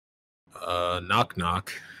Knock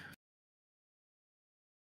knock.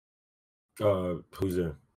 Who's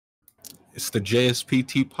in? It's the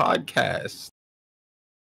JSPT podcast.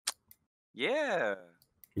 Yeah.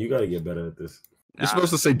 You gotta get better at this. You're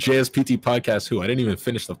supposed to say JSPT podcast. Who? I didn't even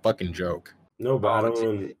finish the fucking joke. No, but I don't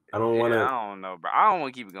want to. I don't know, bro. I don't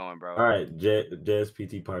want to keep it going, bro. All right,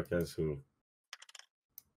 JSPT podcast. Who?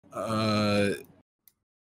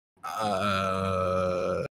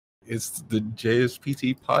 It's the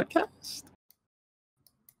JSPT podcast.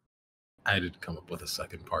 I didn't come up with a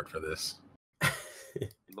second part for this.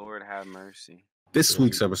 Lord have mercy. This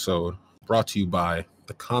week's episode brought to you by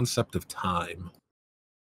the concept of time.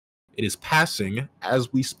 It is passing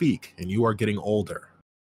as we speak, and you are getting older.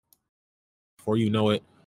 Before you know it,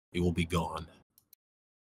 it will be gone.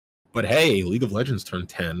 But hey, League of Legends turned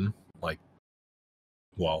 10,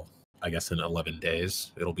 I guess in 11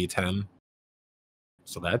 days, it'll be 10.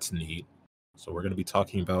 So that's neat. So we're going to be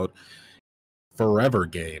talking about forever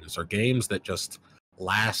games, or games that just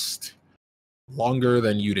last longer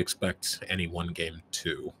than you'd expect any one game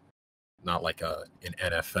to. Not like an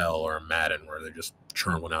NFL or a Madden where they just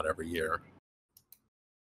churn one out every year.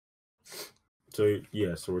 So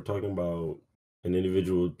we're talking about an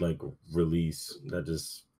individual release that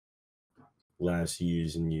just lasts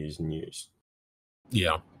years and years and years.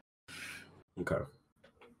 Yeah. Okay.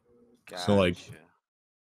 Gotcha. So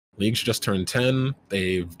League's just turned 10.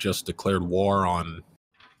 They've just declared war on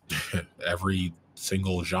every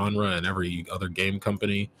single genre and every other game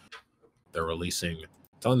company. They're releasing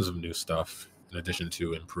tons of new stuff in addition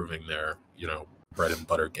to improving their, bread and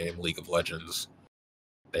butter game, League of Legends.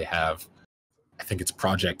 They have, I think it's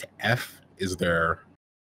Project F is their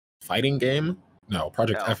fighting game. No,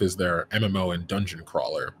 Project F is their MMO and dungeon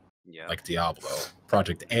crawler, like Diablo.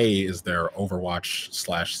 Project A is their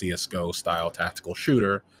Overwatch/CSGO style tactical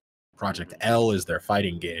shooter. Project L is their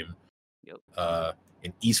fighting game.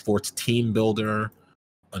 An esports team builder,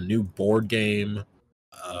 a new board game,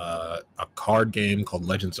 a card game called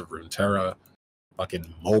Legends of Runeterra,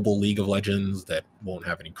 fucking mobile League of Legends that won't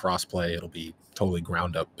have any crossplay. It'll be totally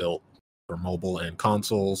ground up built for mobile and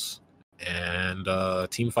consoles, and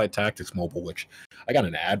Teamfight Tactics mobile, which I got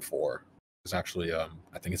an ad for. It's actually, I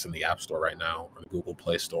think it's in the App Store right now, or the Google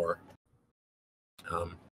Play Store. So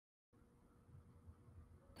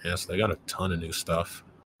they got a ton of new stuff.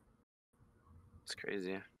 It's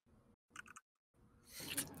crazy.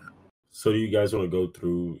 So do you guys want to go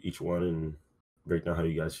through each one and break down how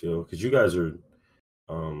you guys feel? Because you guys are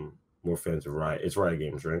more fans of Riot. It's Riot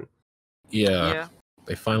Games, right? Yeah.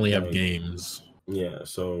 They finally have games. Yeah,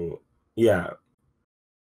 so, yeah.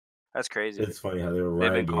 That's crazy. It's funny how they were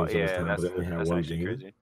Riot Games all this time, but they only had one game.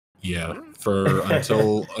 Crazy. Yeah, for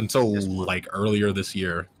until earlier this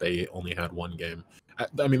year, they only had one game.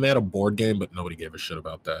 I mean, they had a board game, but nobody gave a shit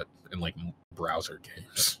about that in browser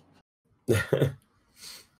games.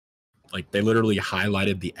 They literally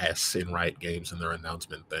highlighted the S in Riot Games in their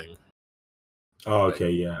announcement thing. Oh, okay,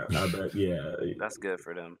 yeah. I bet, yeah. That's good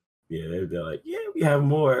for them. Yeah, they're like, yeah, we have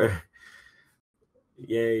more.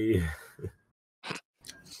 Yay.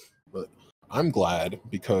 But I'm glad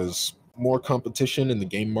because more competition in the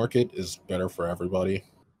game market is better for everybody.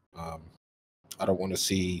 I don't want to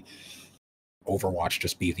see Overwatch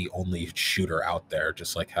just be the only shooter out there,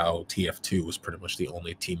 just like how TF2 was pretty much the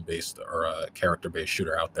only team-based or character-based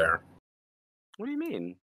shooter out there. What do you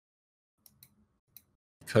mean?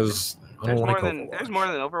 Because there's more than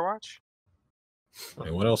Overwatch. I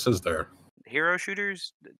mean, what else is there? Hero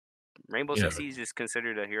shooters. Rainbow Six Siege is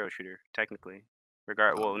considered a hero shooter, technically.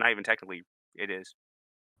 Well, not even technically, it is.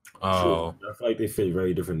 Oh, I feel like they fit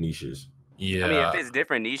very different niches. Yeah, I mean, it fits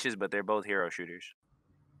different niches, but they're both hero shooters.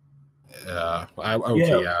 Yeah, I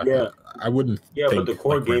wouldn't. Yeah, think but the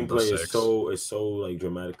core Rainbow gameplay Six. is so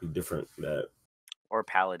dramatically different that. Or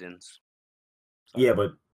Paladins. Yeah,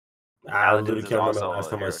 but I literally can't remember the last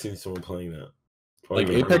time I hero. seen someone playing that.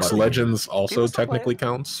 Apex Legends also technically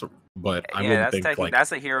counts, but I wouldn't think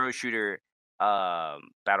that's a hero shooter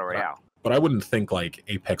battle royale. But I wouldn't think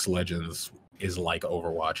Apex Legends is like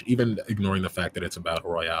Overwatch, even ignoring the fact that it's a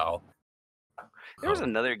battle royale. There was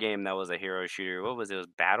another game that was a hero shooter. What was it?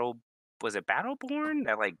 Was it Battleborn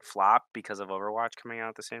that flopped because of Overwatch coming out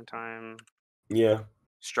at the same time? Yeah.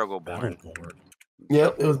 Struggleborn.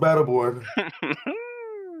 Yep, it was Battleborn.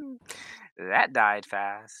 That died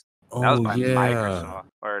fast. Oh, that was by yeah. Microsoft.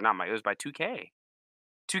 Or not it was by 2K.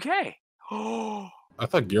 2K. Oh. I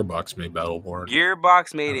thought Gearbox made Battleborn.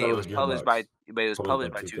 Gearbox made it. It It was was published by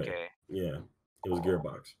 2K. Yeah, it was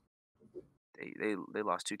Gearbox. They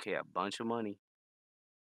lost 2K a bunch of money.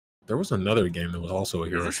 There was another game that was also a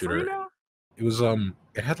hero shooter. Free now? It was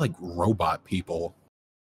it had robot people.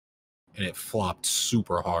 and it flopped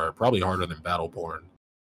super hard, probably harder than Battleborn.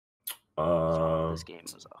 This game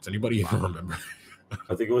was Does anybody even remember?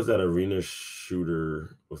 I think it was that arena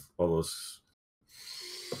shooter with all those.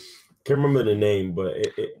 Can't remember the name, but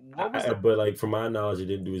but like from my knowledge, it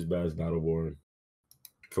didn't do as bad as Battleborn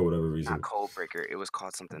for whatever reason. Not Codebreaker. It was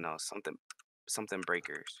called something else. Something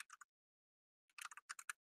Breakers.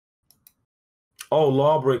 Oh,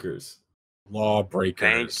 Lawbreakers.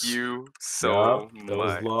 Lawbreakers. Thank you so much. That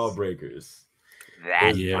was Lawbreakers.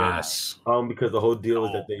 Yes. Because the whole deal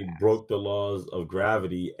is that they broke the laws of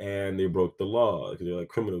gravity and they broke the law because they're like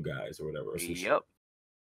criminal guys or whatever. Yep.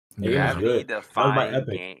 Gravity defying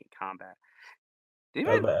game combat. That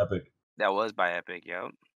was by Epic. That was by Epic.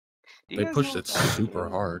 Yep. They pushed it super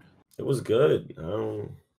hard. It was good.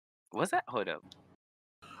 What's that? Hold up.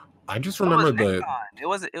 I just remember it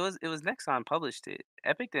was Nexon published it.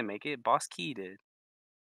 Epic didn't make it. Boss Key did.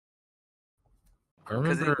 I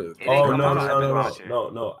remember.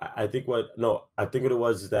 No. I think what it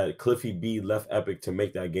was is that Cliffy B left Epic to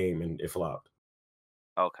make that game and it flopped.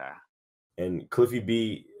 Okay. And Cliffy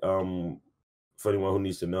B, for anyone who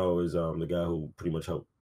needs to know, is the guy who pretty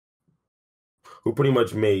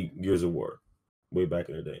much made Gears of War way back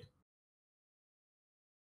in the day.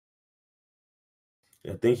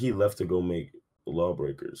 I think he left to go make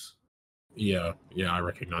Lawbreakers. Yeah, I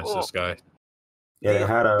recognize this guy. And it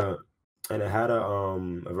had a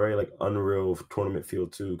very like Unreal tournament feel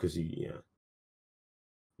too, because Let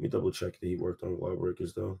me double check that he worked on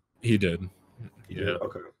Lawbreakers though. He did. Yeah.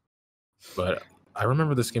 Okay. But I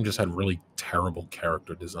remember this game just had really terrible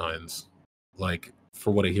character designs. Like,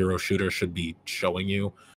 for what a hero shooter should be showing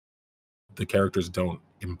you, the characters don't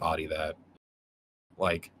embody that.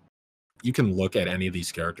 Like, you can look at any of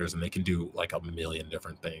these characters and they can do like a million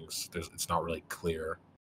different things. It's not really clear.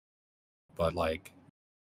 But like,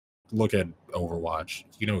 look at Overwatch.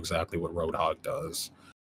 You know exactly what Roadhog does.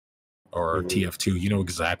 Or TF2, you know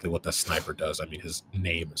exactly what the sniper does. I mean, his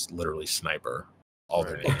name is literally Sniper. All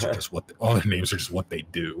their names are just what they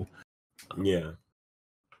do. Yeah.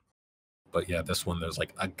 But yeah, this one, there's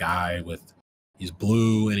like a guy he's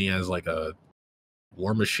blue and he has like a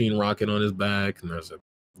War Machine rocket on his back, and there's a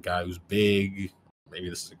guy who's big. Maybe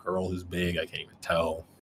this is a girl who's big. I can't even tell.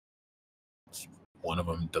 One of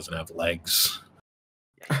them doesn't have legs.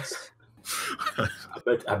 Yes. I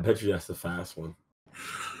bet you that's the fast one.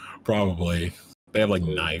 Probably. They have like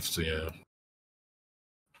knives, yeah.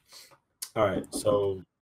 All right, so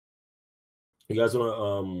you guys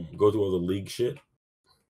want to go through all the league shit?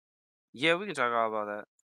 Yeah, we can talk all about that.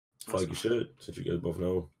 I feel like you should, since you guys both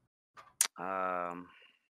know.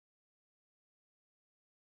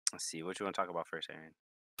 Let's see. What you want to talk about first, Aaron?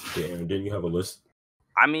 Yeah, Aaron, didn't you have a list?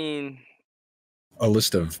 I mean, a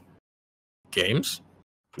list of games?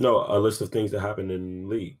 No, a list of things that happened in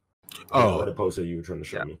league. Oh, the post that you were trying to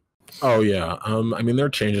show me. Oh yeah. I mean, there are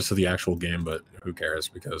changes to the actual game, but who cares?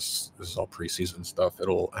 Because this is all preseason stuff.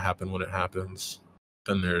 It'll happen when it happens.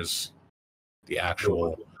 Then there's the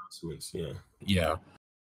actual announcements. Yeah. Yeah.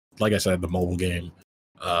 Like I said, the mobile game,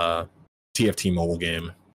 TFT mobile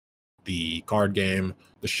game, the card game,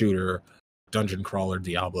 the shooter, dungeon crawler,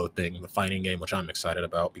 Diablo thing, the fighting game, which I'm excited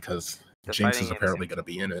about because Jinx is apparently going to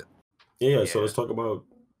be in it. Yeah. So let's talk about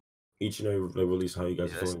each and every release, how you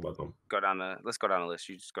guys are feeling about them. Let's go down the list.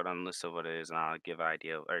 You just go down the list of what it is, and I'll give an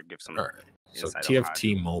idea or give some. All right. So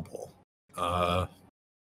TFT mobile,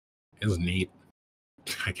 is neat,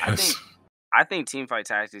 I guess. I think Teamfight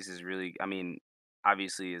Tactics is really. I mean,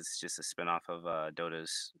 obviously, it's just a spinoff of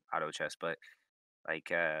Dota's Auto Chess, but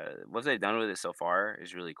like what they've done with it so far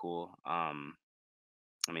is really cool. I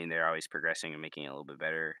mean, they're always progressing and making it a little bit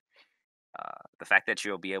better. The fact that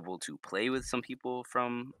you'll be able to play with some people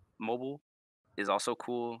from mobile is also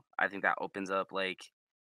cool. I think that opens up like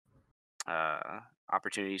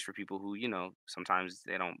opportunities for people who, sometimes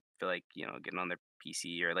they don't feel like, getting on their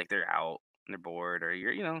PC, or like they're out and they're bored, or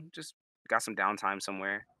you're, just got some downtime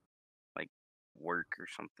somewhere, like work or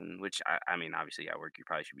something, which I mean, obviously at work, you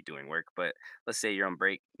probably should be doing work, but let's say you're on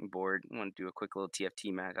break, bored, you want to do a quick little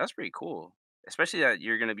TFT match. That's pretty cool, especially that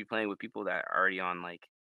you're going to be playing with people that are already on like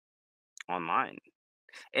online.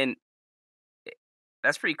 And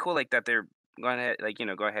that's pretty cool, like that they're going ahead, like,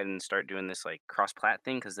 go ahead and start doing this like cross-plat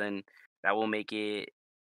thing, because then that will make it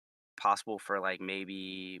possible for like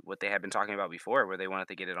maybe what they had been talking about before, where they wanted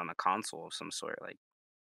to get it on a console of some sort, like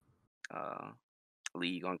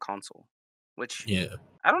League on console, which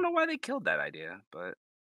I don't know why they killed that idea, but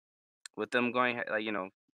with them going like,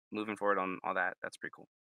 moving forward on all that, that's pretty cool.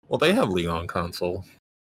 Well, they have League on console.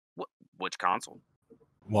 Which console?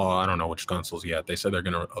 Well, I don't know which consoles yet. They said they're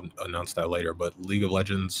going to announce that later, but League of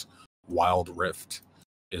Legends Wild Rift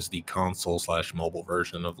is the console/mobile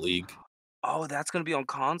version of League. Oh, that's gonna be on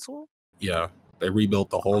console? Yeah, they rebuilt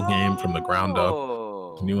the whole game from the ground up.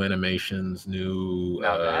 New Oh. animations, new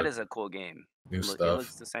Now that is a cool game. new It stuff.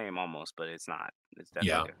 looks the same almost, but it's not. It's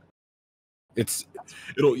Yeah. definitely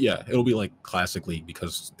It'll be like classic League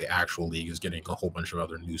because the actual League is getting a whole bunch of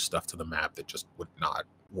other new stuff to the map that just would not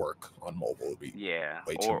work on mobile. It'd be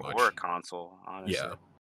way too much. Or a console, honestly. Yeah.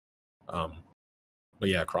 But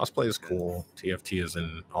yeah, crossplay is cool. TFT is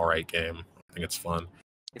an alright game. I think it's fun.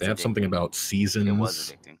 They have something about seasons. It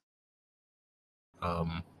was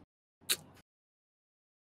addicting.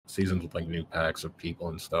 Seasons with like new packs of people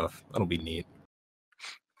and stuff. That'll be neat.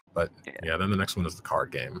 But yeah, then the next one is the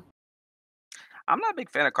card game. I'm not a big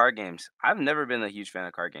fan of card games. I've never been a huge fan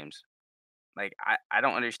of card games. Like I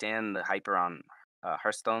don't understand the hype around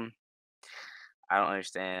Hearthstone. I don't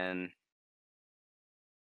understand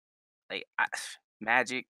like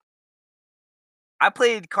Magic. I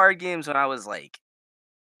played card games when I was like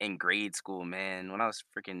in grade school, man. When I was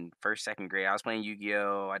freaking first, second grade, I was playing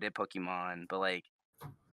Yu-Gi-Oh! I did Pokemon, but like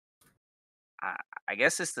I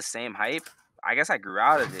guess it's the same hype. I guess I grew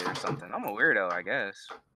out of it or something. I'm a weirdo, I guess.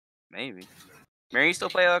 Maybe. Mary, you still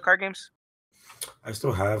play card games? I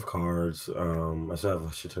still have cards. I still have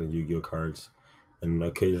a shit ton of Yu-Gi-Oh cards. And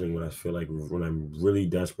occasionally when I feel like when I'm really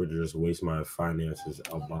desperate to just waste my finances,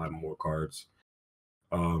 I'll buy more cards.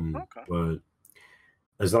 Okay. But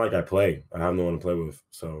it's not like I play. I have no one to play with.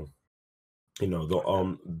 So, you know,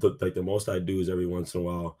 the most I do is every once in a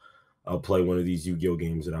while I'll play one of these Yu-Gi-Oh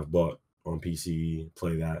games that I've bought on PC,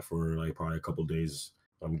 play that for like probably a couple days.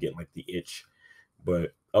 I'm getting like the itch.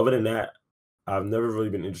 But other than that, I've never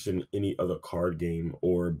really been interested in any other card game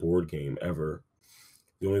or board game ever.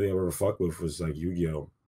 The only thing I've ever fucked with was like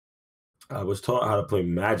Yu-Gi-Oh! I was taught how to play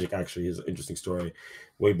Magic. Actually, is an interesting story.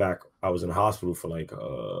 Way back, I was in the hospital for like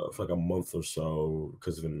a month or so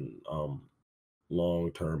because of an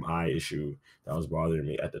long-term eye issue that was bothering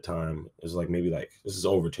me at the time. It was like maybe like this is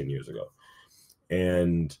over 10 years ago,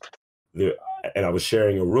 and I was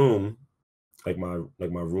sharing a room. Like my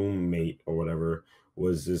roommate or whatever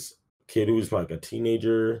was this kid who was like a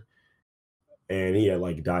teenager, and he had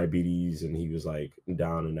like diabetes, and he was like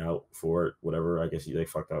down and out for it. Whatever. I guess he like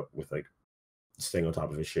fucked up with like staying on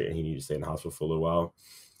top of his shit, and he needed to stay in the hospital for a little while.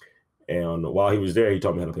 And while he was there, he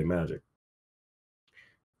taught me how to play Magic.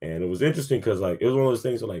 And it was interesting because like it was one of those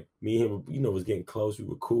things where like me and him, you know, was getting close. We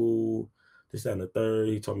were cool. This, that, and the third.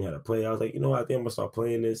 He taught me how to play. I was like, you know what? I think I'm gonna start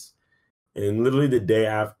playing this. And literally the day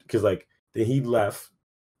after, because like then he left,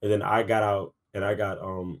 and then I got out and I got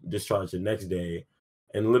discharged the next day.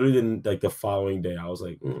 And literally then like the following day, I was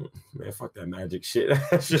like, man, fuck that Magic shit.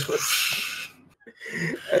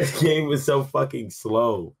 That game was so fucking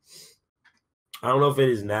slow. I don't know if it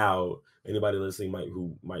is now. Anybody listening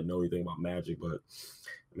might know anything about Magic, but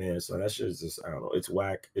man, so that shit is just, I don't know, it's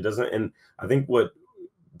whack. It doesn't, and I think what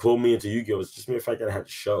pulled me into Yu-Gi-Oh! Is just the fact that I had a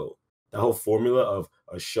show. The whole formula of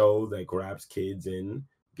a show that grabs kids in,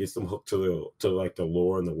 gets them hooked to like the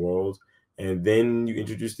lore and the world, and then you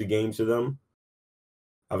introduce the game to them.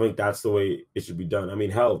 I think that's the way it should be done. I mean,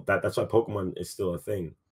 hell, that's why Pokemon is still a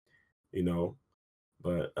thing, you know.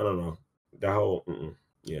 But I don't know, that whole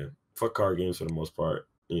yeah, fuck card games for the most part,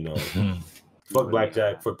 you know. Fuck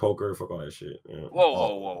blackjack, fuck poker, fuck all that shit. Yeah.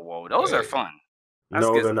 Whoa! Those are fun. That's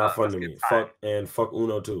No, good they're not stuff. fun That's to good me. Fuck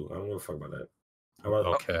Uno too. I don't give a fuck about that.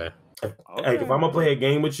 Okay. Like if I'm gonna play a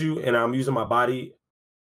game with you and I'm using my body,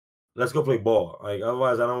 let's go play ball. Like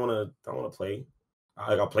otherwise, I don't want to play.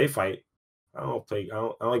 Like I'll play fight. I don't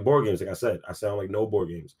like board games. Like I said I don't like no board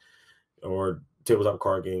games or tabletop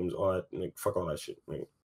card games. All that. Like fuck all that shit. Like,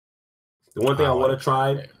 the one thing I want to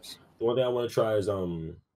try. The one thing I want to try is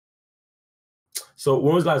So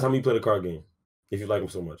when was the last time you played a card game? If you like them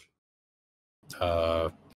so much.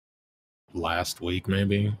 Last week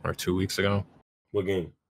maybe or 2 weeks ago. What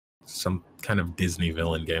game? Some kind of Disney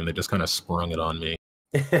villain game. They just kind of sprung it on me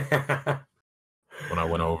when I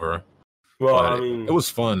went over. Well, but I mean, it was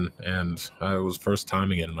fun, and I was first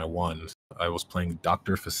timing it, and I won. I was playing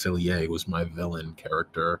Dr. Facilier, was my villain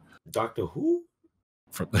character. Doctor who?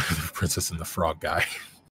 From the Princess and the Frog guy.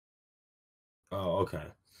 Oh, okay.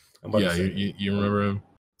 Yeah, you remember him?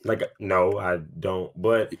 Like, no, I don't.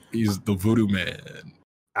 But he's the voodoo man.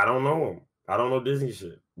 I don't know him. I don't know Disney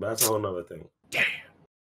shit. But that's a whole nother thing. Damn.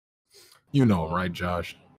 You know him, right,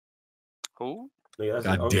 Josh? Who? Yeah,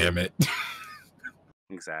 God damn it.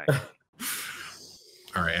 Exactly.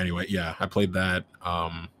 All right, anyway, yeah, I played that.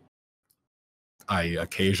 I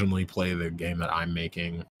occasionally play the game that I'm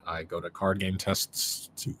making. I go to card game tests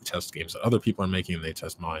to test games that other people are making, and they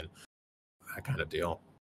test mine. That kind of deal.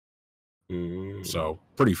 So,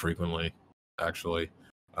 pretty frequently, actually.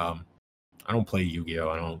 I don't play Yu-Gi-Oh.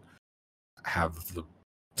 I don't have the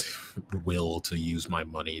will to use my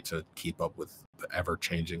money to keep up with the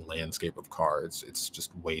ever-changing landscape of cards. It's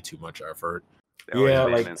just way too much effort. They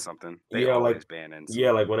always banning something. They always banning something.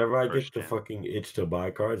 Yeah, like whenever I get the fucking itch to buy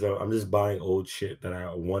cards, I'm just buying old shit that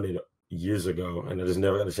I wanted years ago, and I just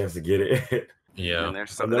never got a chance to get it. Yeah,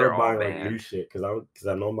 I'm never buying like new shit because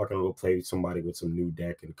I know I'm not gonna go play with somebody with some new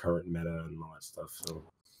deck and current meta and all that stuff. So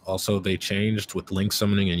also they changed with link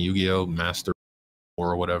summoning and Yu-Gi-Oh! Master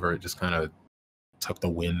or whatever. It just kind of took the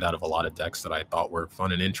wind out of a lot of decks that I thought were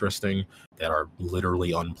fun and interesting that are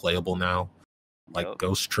literally unplayable now, like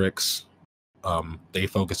Ghost Tricks. They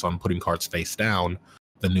focus on putting cards face down.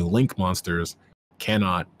 The new Link monsters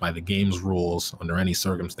cannot, by the game's rules, under any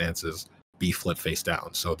circumstances, be flipped face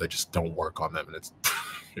down. So they just don't work on them, and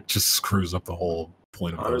it just screws up the whole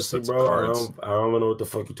point of those sets of cards. I don't know what the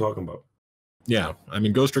fuck you're talking about. Yeah, I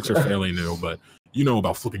mean, Ghost Tricks are fairly new, but you know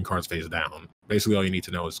about flipping cards face down. Basically, all you need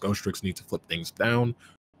to know is Ghost Tricks need to flip things down.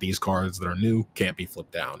 These cards that are new can't be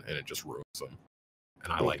flipped down, and it just ruins them.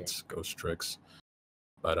 And I liked Ghost Tricks.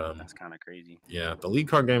 But that's kind of crazy. Yeah, the League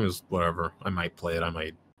card game is whatever. I might play it, I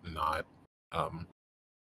might not.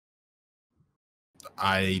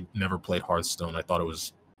 I never played Hearthstone. I thought it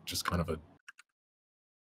was just kind of a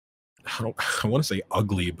I want to say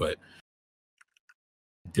ugly, but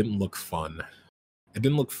it didn't look fun. It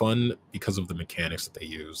didn't look fun because of the mechanics that they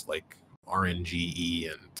use, like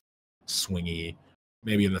RNGE and swingy.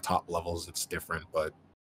 Maybe in the top levels it's different, but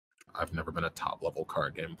I've never been a top level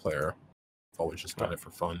card game player. I've always just done it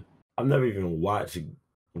for fun. I've never even watched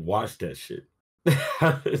that shit.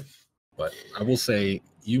 But I will say,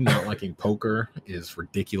 you not liking poker is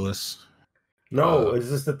ridiculous. No, it's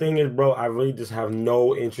just the thing is, bro, I really just have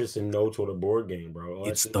no interest in no sort of board game, bro.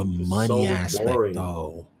 It's the money aspect,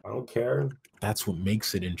 though. I don't care. That's what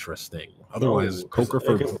makes it interesting. Otherwise, poker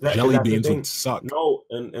for jelly beans would suck. No,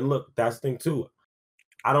 and look, that's the thing too.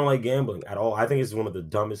 I don't like gambling at all. I think it's one of the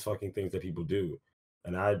dumbest fucking things that people do.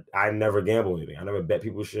 And I never gamble anything. I never bet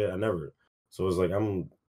people shit. I never. So it's like I don't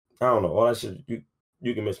know. All that shit,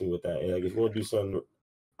 you can miss me with that. And like if you want to do something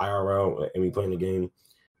IRL and we playing the game,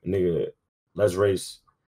 nigga, let's race.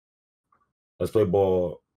 Let's play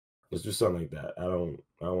ball. Let's do something like that. I don't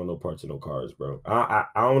want no parts of no cards, bro. I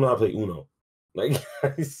don't know how to play Uno. Like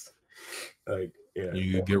yeah.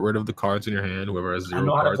 You get rid of the cards in your hand. Whoever has 0 cards. I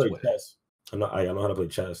know how to play chess. I know how to play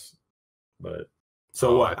chess, but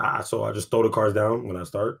so what? So I just throw the cards down when I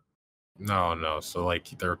start. No. So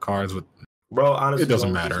like there are cards with. Bro, honestly, it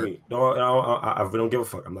doesn't matter. I don't give a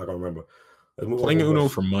fuck. I'm not gonna remember. Playing Uno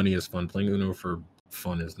for money is fun. Playing Uno for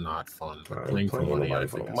fun is not fun. Playing for money, I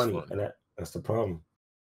think, is fun. And that's the problem.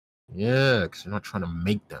 Yeah, because you're not trying to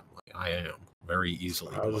make them like I am very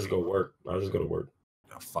easily. I'll just go work. I'll just go to work.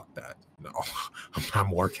 No, fuck that. No,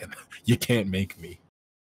 I'm working. You can't make me.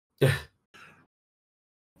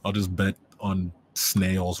 I'll just bet on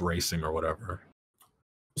snails racing or whatever.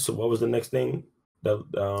 So what was the next thing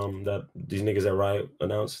that these niggas at Riot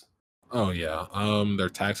announced? Oh yeah, their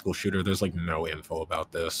tactical shooter. There's like no info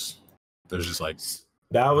about this. There's just like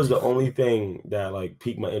that was the only thing that like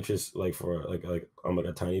piqued my interest, like for like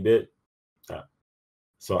a tiny bit.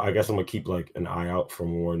 So I guess I'm gonna keep like an eye out for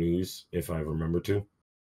more news if I remember to.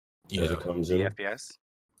 Yeah, as it comes in. FPS.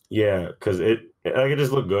 Yeah, because it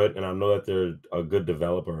just looked good, and I know that they're a good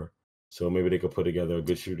developer, so maybe they could put together a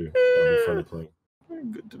good shooter. That'd be fun to play.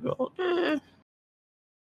 Good developer.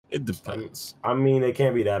 It depends. I mean, they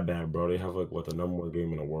can't be that bad, bro. They have like the number 1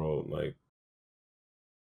 game in the world. Like,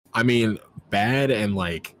 I mean, bad and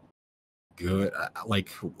like good. Like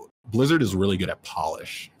Blizzard is really good at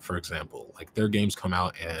polish. For example, like their games come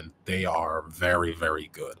out and they are very, very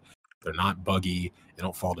good. They're not buggy. They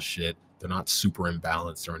don't fall to shit. They're not super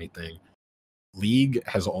imbalanced or anything. League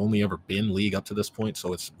has only ever been League up to this point,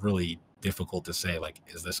 so it's really difficult to say, like,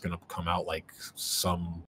 is this going to come out like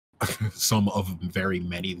some of very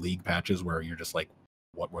many League patches where you're just like,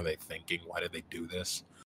 what were they thinking? Why did they do this?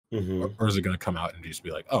 Mm-hmm. Or is it going to come out and just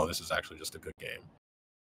be like, oh, this is actually just a good game?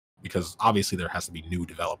 Because obviously there has to be new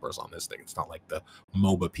developers on this thing. It's not like the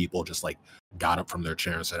MOBA people just like got up from their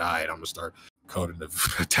chair and said, all right, I'm going to start coding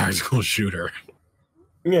a tactical shooter.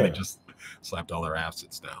 Yeah. They just slapped all their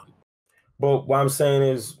assets down. But what I'm saying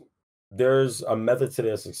is there's a method to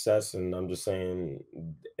their success, and I'm just saying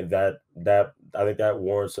that I think that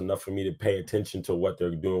warrants enough for me to pay attention to what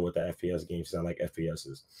they're doing with the FPS games. Sound like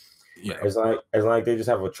FPSs. Yeah, it's like they just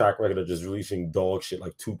have a track record of just releasing dog shit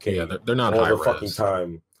like 2K. Yeah, they're not all high the res. fucking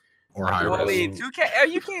time. Or high res. I mean,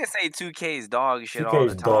 2K. You can't say 2K's dog shit 2K's all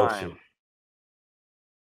the dog time.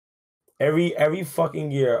 shit. Every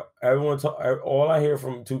fucking year, all I hear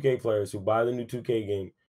from 2K players who buy the new 2K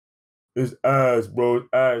game It's ass, bro. It's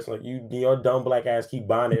ass. Like your dumb black ass keep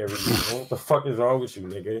buying it every year. What the fuck is wrong with you,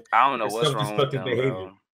 nigga? I don't know It's what's wrong with self-destructive them, behavior.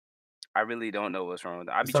 bro. I really don't know what's wrong with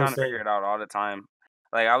them. I be That's what I'm trying to figure saying. it out all the time.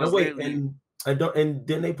 Like I No, was wait, literally. and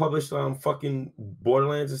didn't they publish fucking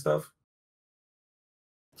Borderlands and stuff?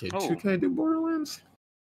 Did Oh, 2K do Borderlands?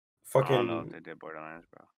 I don't know if Fucking they did Borderlands,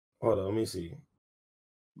 bro. hold on, let me see.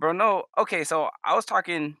 Bro, no. Okay, so I was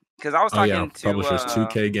talking because I was Oh yeah, talking to. publishers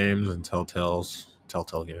 2K games and Telltale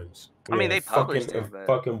games. I mean, Yeah, they published it, and but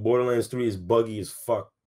fucking Borderlands 3 is buggy as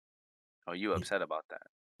fuck. oh, you upset about that?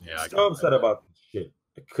 Yeah, I Still got upset that. about this shit.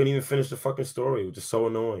 I couldn't even finish the fucking story, which is so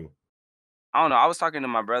annoying. I don't know. I was talking to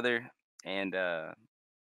my brother and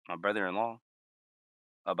my brother-in-law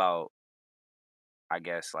about, I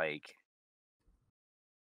guess, like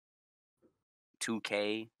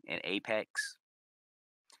 2K and Apex,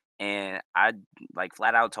 and I like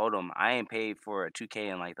flat out told him I ain't paid for a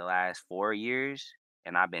 2K in like the last 4 years,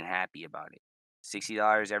 and I've been happy about it.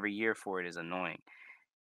 $60 every year for it is annoying,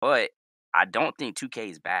 but I don't think 2K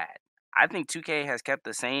is bad. I think 2K has kept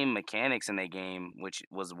the same mechanics in their game, which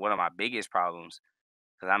was one of my biggest problems.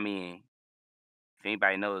 Because I mean, if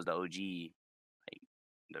anybody knows the OG, like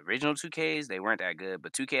the original 2Ks, they weren't that good,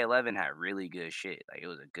 but 2K11 had really good shit. Like it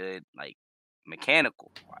was a good like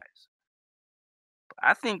mechanical wise.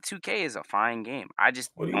 I think 2K is a fine game. I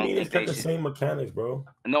just What do you don't mean it's think got they the should. same mechanics, bro?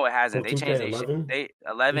 No, it hasn't. From They changed they shit. 2K11? They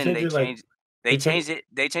They 11. changed They it like changed. They changed it.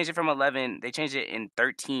 They changed it from 11. They changed it in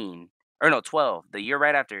 13 or no 12. The year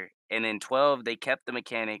right after, and in 12 they kept the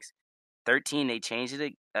mechanics. 13 they changed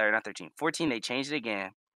it or not 13. 14 they changed it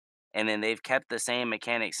again, and then they've kept the same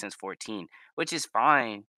mechanics since 14, which is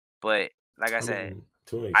fine. But like I I said, mean,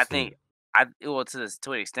 to an I extent. think well to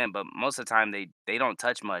an extent, but most of the time they don't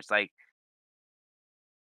touch much. Like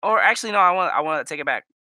or actually no, I want to take it back.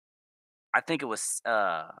 I think it was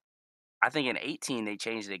I think in 18 they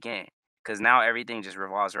changed it again because now everything just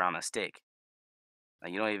revolves around a stick.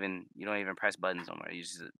 Like you don't even press buttons no more. You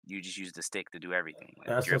just use the stick to do everything, like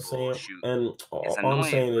That's what I'm dribble, saying. shoot. And It's all I'm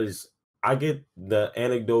annoying, saying but is I get the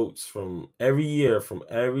anecdotes from every year from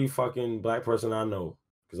every fucking black person I know.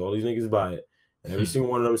 Because all these niggas buy it. And every single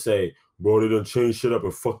one of them say, bro, they done changed shit up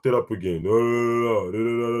and fucked it up again.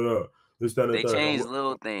 This, that, and the they third. change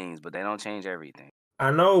little things, but they don't change everything. I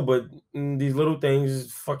know, but these little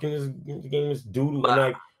things fucking this game is doodle. And But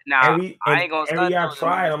like now I ain't gonna every stunt year I though. Them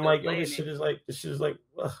try it, niggas I'm still like, yo, playing it. this shit is like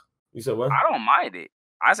ugh. You said what? I don't mind it.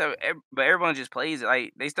 I said, but everyone just plays it.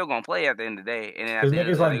 Like they still gonna play at the end of the day, and then at Because the end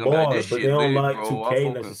of niggas the day, they like gonna be like, "This bars, but they shit don't lit, like bro.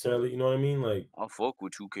 2K necessarily. You know what I mean? Like, I fuck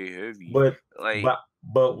with 2K heavy." but Like,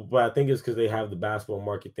 I think it's because they have the basketball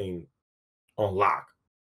market thing on lock.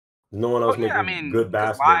 No one oh else yeah, I making mean, good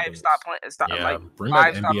because basketball Live stopped games. playing. Yeah, bring back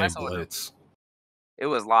Live stopped NBA messing with them. Blitz. It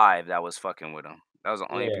was Live that was fucking with them. That was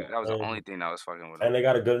the only Yeah, people. That was the only thing that was fucking with them. and they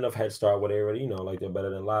got a good enough head start where they already, like they're better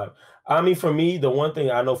than live. I mean, for me, the one thing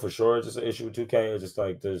I know for sure is just an issue with 2K is just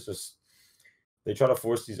like they try to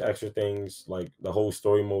force these extra things, like the whole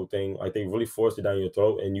story mode thing. Like they really forced it down your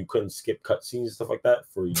throat, and you couldn't skip cutscenes and stuff like that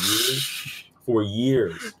for years. For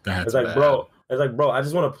years, That's it's like, bad. bro. It's like, bro. I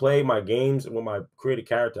just want to play my games with my created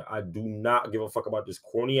character. I do not give a fuck about this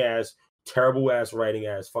corny ass, terrible ass writing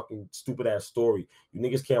ass, fucking stupid ass story. You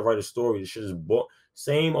niggas can't write a story. This shit is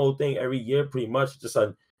same old thing every year, pretty much. It's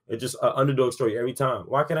just an underdog story every time.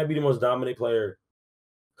 Why can't I be the most dominant player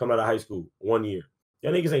coming out of high school 1 year?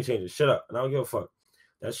 Y'all niggas ain't changing. Shut up. And I don't give a fuck.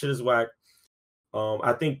 That shit is whack.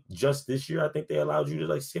 I think just this year, I think they allowed you to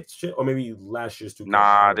like skip shit, or maybe last year's 2K.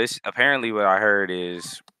 Nah, this apparently what I heard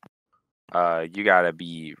is you gotta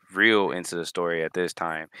be real into the story at this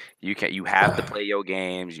time. You have to play your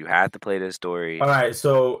games, you have to play the story. All right,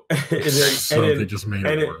 so they just made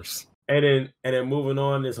it worse. And then moving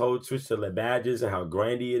on, this whole switch to the badges and how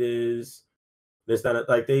grindy it is. It's not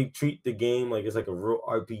like they treat the game like it's like a real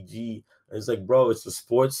RPG. And it's like, bro, it's a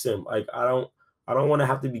sports sim. Like I don't want to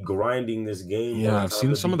have to be grinding this game. Yeah, I've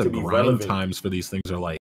seen some of the grind times for these things are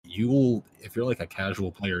like if you're like a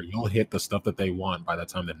casual player, you'll hit the stuff that they want by the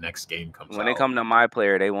time the next game comes out. When they come to my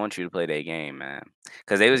player, they want you to play their game, man.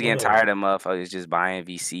 Because they was getting tired of motherfuckers just buying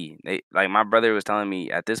VC. They like my brother was telling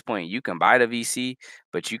me at this point you can buy the VC,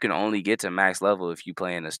 but you can only get to max level if you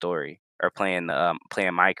play in the story or playing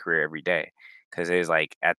my career every day. Because there's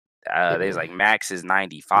like there's like max is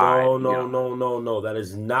 95. No. That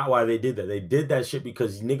is not why they did that. They did that shit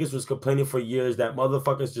because niggas was complaining for years that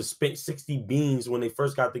motherfuckers just spent 60 beans when they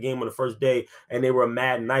first got the game on the first day, and they were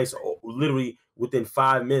mad nice literally within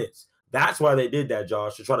 5 minutes. That's why they did that,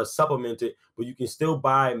 Josh, to try to supplement it. But you can still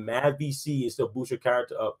buy mad VC and still boost your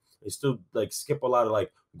character up and still like skip a lot of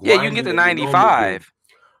like you can get to 95.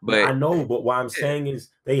 But I know, but what I'm saying is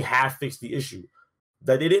they have fixed the issue.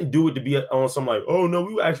 that they didn't do it to be on some like, oh no,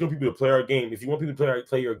 we actually want people to play our game. If you want people to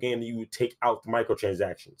play your game, then you would take out the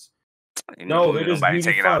microtransactions. No, they're just greedy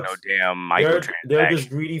taking fucks. out no damn microtransactions. They're just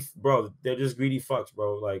greedy, bro. They're just greedy fucks,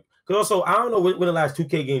 bro. Like, cause also I don't know when the last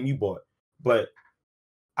 2K game you bought, but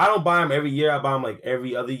I don't buy them every year. I buy them like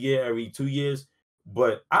every other year, every 2 years.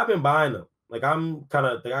 But I've been buying them. Like I kind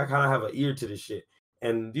of have an ear to this shit.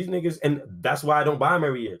 And these niggas, and that's why I don't buy them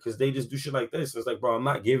every year, because they just do shit like this. It's like, bro, I'm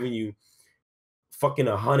not giving you fucking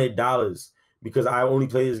 $100 because I only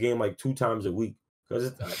play this game like 2 times a week.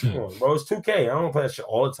 Because come on, bro, it's 2K. I don't play that shit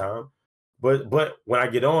all the time. But when I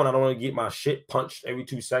get on, I don't want to get my shit punched every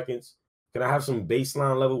 2 seconds. Can I have some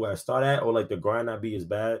baseline level where I start at, or like the grind not be as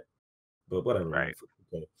bad? But whatever. Right.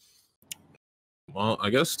 Man. Well, I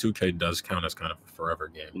guess 2K does count as kind of a forever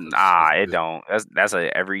game. Nah, it don't. That's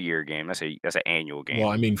a every year game. That's an annual game. Well,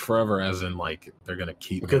 I mean forever as in like they're gonna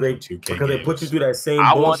keep because making 2K because games. they put you through that same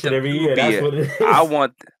bullshit every year. That's what it is.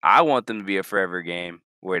 I want them to be a forever game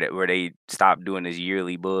where they stop doing this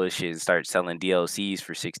yearly bullshit and start selling DLCs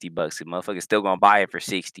for $60. The motherfuckers still gonna buy it for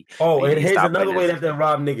 60. Oh, and here's another way that they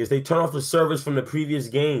rob niggas. They turn off the servers from the previous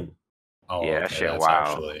game. Oh, yeah, okay, that shit that's wild.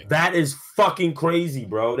 Actually... That is fucking crazy,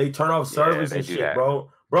 bro. They turn off servers and shit, bro.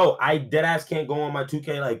 Bro, I deadass can't go on my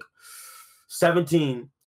 2K like 17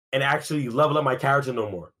 and actually level up my character no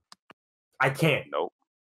more. I can't. Nope.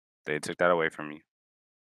 They took that away from you.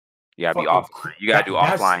 You gotta be off. You gotta do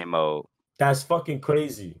offline mode. That's fucking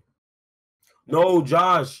crazy. No,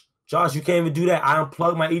 Josh, you can't even do that. I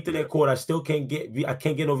unplugged my Ethernet cord. I still can't get. I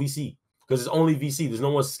can't get no VC because it's only VC. There's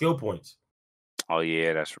no more skill points. Oh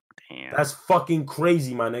yeah, that's damn. That's fucking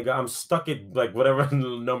crazy, my nigga. I'm stuck at like whatever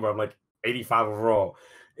number. I'm like 85 overall.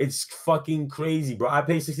 It's fucking crazy, bro. I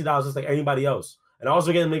pay $60 just like anybody else. And I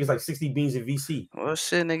also get niggas like 60 beans in VC. Well,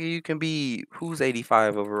 shit, nigga, you can be who's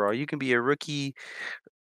 85 overall. You can be a rookie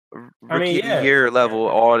of the year level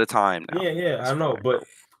all the time now. Yeah, that's I know,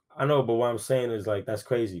 fine, but what I'm saying is like that's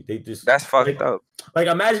crazy. They just that's fucked up. Like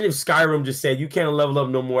imagine if Skyrim just said you can't level up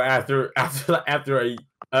no more after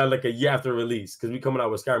a like a year after release because we coming out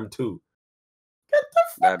with Skyrim 2. Get the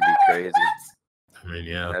fuck That'd be crazy. I mean,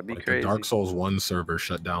 yeah, that'd be like crazy. The Dark Souls 1 server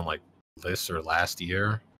shut down like this or last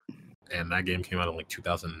year, and that game came out in like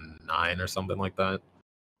 2009 or something like that.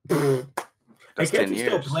 That's can't you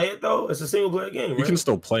still play it though? It's a single player game, right? You can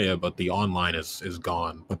still play it, but the online is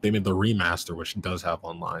gone. But they made the remaster, which does have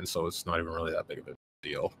online, so it's not even really that big of a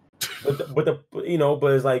deal. but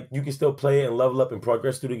it's like you can still play it and level up and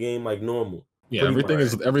progress through the game like normal. Yeah, everything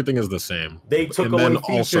is the same. They took away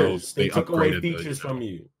features. They took away features from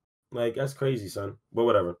you. Like that's crazy, son. But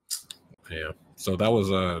whatever. Yeah. So that was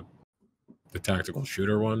the tactical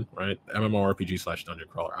shooter one, right? MMORPG / dungeon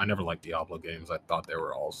crawler. I never liked Diablo games. I thought they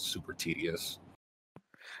were all super tedious.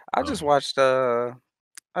 I just watched someone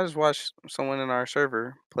in our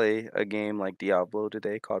server play a game like Diablo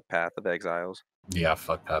today called Path of Exiles. Yeah,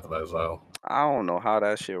 fuck Path of Exile. I don't know how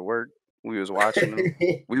that shit worked. We was watching them.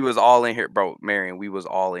 We was all in here, bro. Marion, we was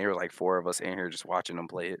all in here, like 4 of us in here just watching them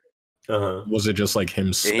play it. Was it just like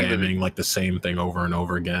him spamming like the same thing over and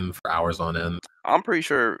over again for hours on end? I'm pretty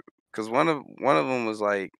sure because one of them was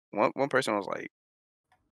like one person was like,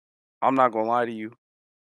 "I'm not gonna lie to you,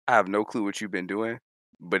 I have no clue what you've been doing,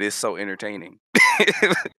 but it's so entertaining."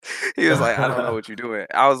 He was like, "I don't know what you're doing."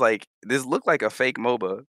 I was like, "This looked like a fake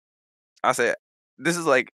MOBA." I said, "This is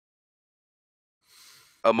like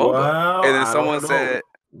a MOBA," well, and then someone said,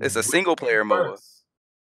 "It's a single player MOBA."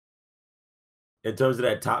 In terms of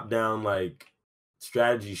that top-down like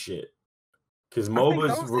strategy shit, because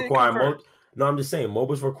MOBAs require No, I'm just saying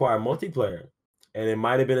MOBAs require multiplayer, and it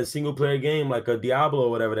might have been a single-player game like a Diablo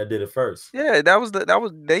or whatever that did it first. Yeah,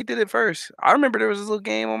 they did it first. I remember there was this little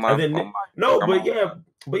game on my.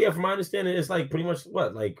 But from my understanding, it's like pretty much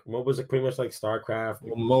what like MOBAs are pretty much like StarCraft.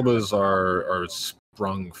 Well, MOBAs are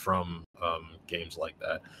sprung from games like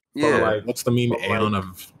that. Yeah, like, what's the meme? Aeon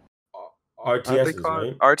of RTS,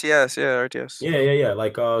 right? RTS, yeah, RTS. Yeah,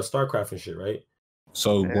 like StarCraft and shit, right?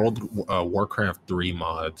 So Warcraft 3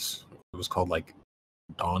 mods. It was called like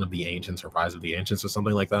Dawn of the Ancients or Rise of the Ancients or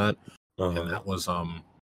something like that, and that was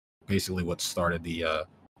basically what started the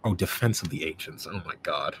Defense of the Ancients. Oh my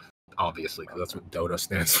god, obviously because that's what Dota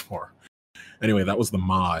stands for. Anyway, that was the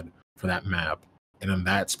mod for that map, and then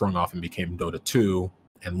that sprung off and became Dota 2,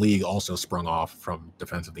 and League also sprung off from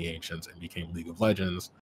Defense of the Ancients and became League of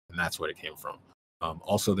Legends. And that's where it came from.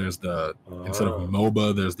 Also, there's instead of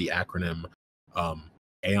MOBA, there's the acronym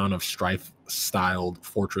Aeon of Strife styled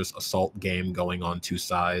Fortress Assault game going on 2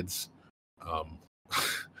 sides. I'll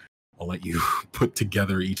let you put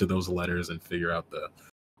together each of those letters and figure out the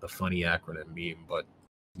funny acronym meme. But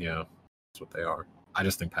yeah, that's what they are. I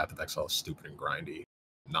just think Path of Exile is stupid and grindy.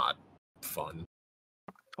 not fun.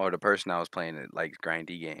 Or the person I was playing it likes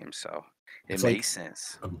grindy games, so it It's makes like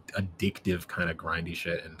sense. addictive kind of grindy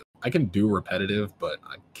shit, and I can do repetitive, but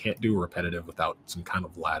I can't do repetitive without some kind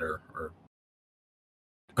of ladder or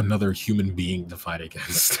another human being to fight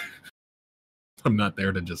against. I'm not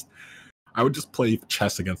there to just. I would just play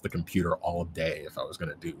chess against the computer all day if I was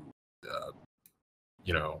gonna do,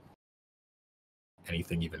 you know,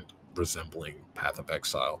 anything even resembling Path of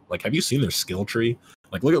Exile. Like, have you seen their skill tree?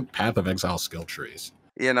 Like, look at Path of Exile skill trees.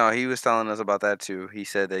 Yeah, no, he was telling us about that too. He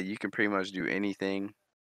said that you can pretty much do anything,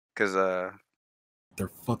 cause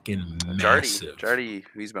they're fucking massive. Jardy,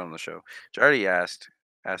 he's been on the show. Jardy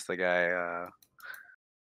asked the guy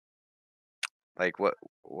like what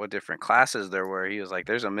different classes there were. He was like,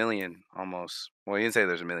 "There's a million almost." Well, he didn't say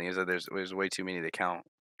there's a million. He said there's way too many to count.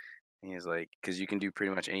 And he's like, "Cause you can do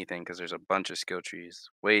pretty much anything. Cause there's a bunch of skill trees.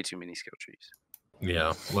 Way too many skill trees."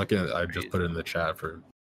 Yeah, look at I just put it in the chat for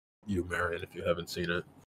you, Marion, if you haven't seen it.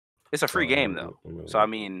 It's a free game though, so I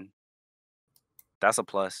mean, that's a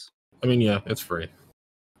plus. I mean, yeah, it's free.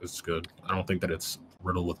 It's good. I don't think that it's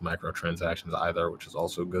riddled with microtransactions either, which is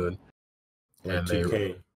also good. Like and 2K.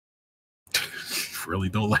 they really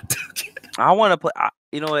don't like 2K. I want to play.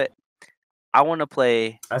 You know what? I want to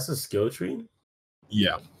play. That's a skill tree.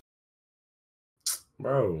 Yeah,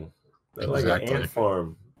 bro. That's exactly. like an ant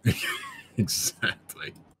farm.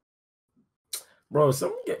 Exactly. Bro,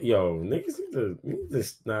 niggas need to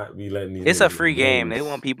not be letting these. It's a free game. They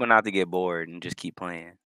want people not to get bored and just keep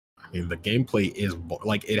playing. I mean, the gameplay is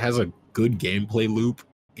like it has a good gameplay loop.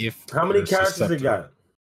 If how many characters it got?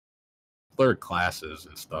 There are classes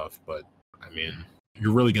and stuff, but I mean,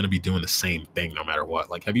 you're really going to be doing the same thing no matter what.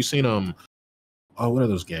 Like, have you seen what are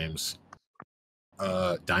those games?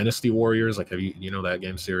 Dynasty Warriors. Like, you know that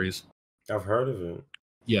game series? I've heard of it.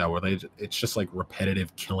 Yeah, where it's just like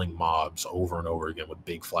repetitive killing mobs over and over again with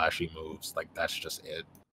big flashy moves. Like, that's just it.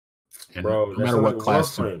 And bro, no matter what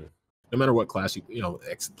class, no matter what class you know,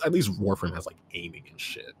 at least Warframe has like aiming and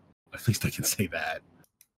shit. At least I can say that.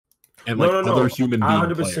 And like other human being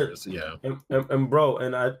 100%. Players, yeah. And bro,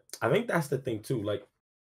 and I think that's the thing too. Like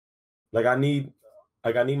I need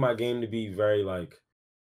my game to be very like,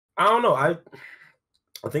 I don't know. I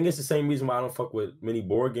think it's the same reason why I don't fuck with many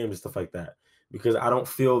board games and stuff like that, because I don't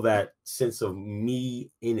feel that sense of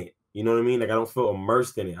me in it. You know what I mean? Like I don't feel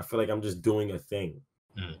immersed in it. I feel like I'm just doing a thing,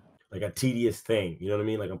 like a tedious thing. You know what I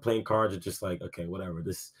mean? Like I'm playing cards. It's just like, okay, whatever.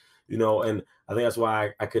 This, you know. And I think that's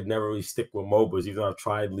why I could never really stick with MOBAs, even though I've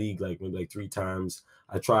tried League like maybe like 3 times.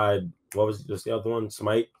 I tried, what was just the other one,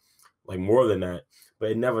 Smite, like more than that,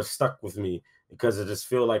 but it never stuck with me because I just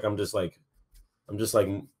feel like I'm just like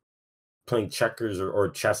playing checkers or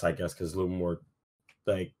chess, I guess, because it's a little more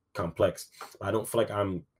like complex. I don't feel like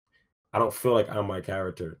I'm my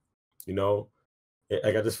character, you know.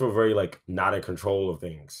 Like I just feel very like not in control of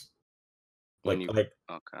things. Okay.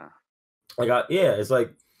 It's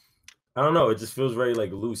like I don't know. It just feels very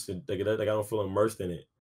like loose and like I don't feel immersed in it.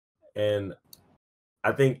 And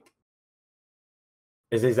I think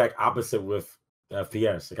it's the exact opposite with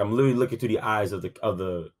FPS. Like I'm literally looking through the eyes of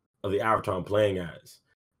the avatar I'm playing as.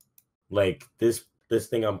 Like this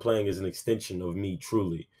thing I'm playing is an extension of me,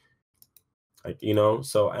 truly. Like, you know.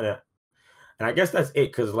 So and I guess that's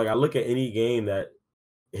it, because like I look at any game that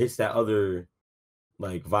hits that other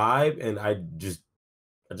like vibe, and I just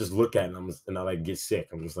look at it and I like get sick.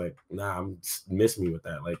 I'm just like, nah, miss me with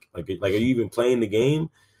that. Like are you even playing the game?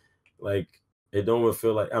 Like it don't even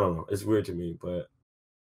feel like, I don't know. It's weird to me, but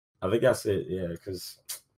I think that's it. Yeah, because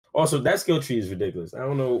also that skill tree is ridiculous. I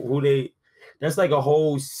don't know that's like a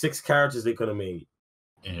whole 6 characters they could have made.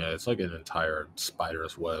 Yeah, it's like an entire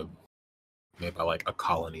spider's web made by like a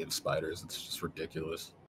colony of spiders. It's just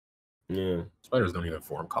ridiculous. Yeah. Spiders don't even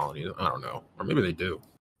form colonies. I don't know. Or maybe they do.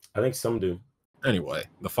 I think some do. Anyway,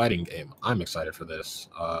 the fighting game. I'm excited for this.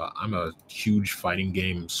 I'm a huge fighting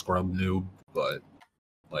game scrub noob, but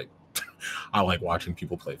like I like watching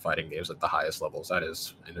people play fighting games at the highest levels. That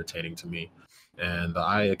is entertaining to me. And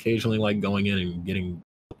I occasionally like going in and getting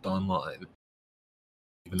hooked online.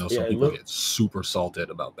 Even though some people get super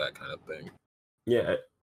salted about that kind of thing. Yeah,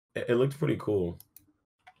 it looked pretty cool.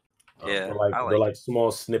 Yeah, the like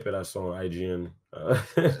small snippet I saw on IGN.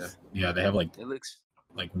 Yeah, they have like it looks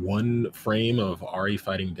like 1 frame of Ari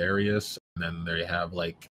fighting Darius, and then they have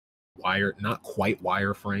like not quite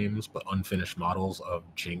wireframes, but unfinished models of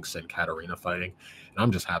Jinx and Katarina fighting. And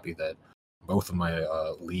I'm just happy that both of my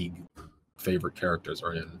League favorite characters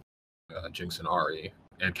are in Jinx and Ari.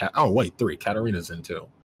 And 3, Katarina's in too.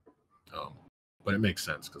 But it makes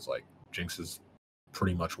sense because like Jinx is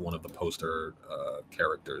pretty much one of the poster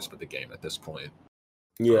characters for the game at this point.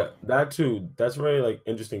 Yeah, that too. That's a very like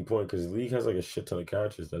interesting point because League has like a shit ton of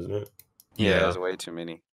characters, doesn't it? Yeah, there's way too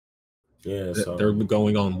many. Yeah, so they're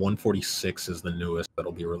going on 146 is the newest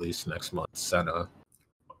that'll be released next month. Senna.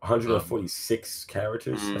 146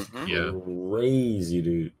 characters. That's crazy,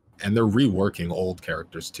 dude. And they're reworking old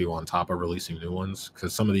characters too on top of releasing new ones,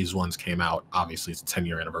 because some of these ones came out, obviously it's a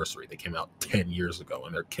 10-year anniversary. They came out 10 years ago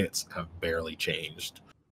and their kits have barely changed.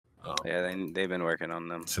 Yeah, they've been working on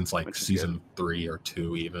them since like season 3 or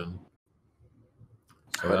 2 even.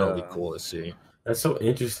 So that'll be cool to see. That's so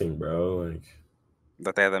interesting, bro. Like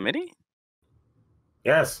that they have a mini?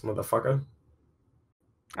 Yes, motherfucker.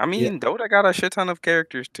 I mean, Dota got a shit ton of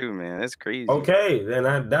characters too, man. It's crazy. Okay,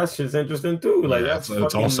 then that's just interesting too. Like that's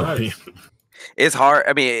also nuts. It's hard.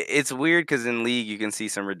 I mean, it's weird because in League you can see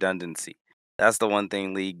some redundancy. That's the one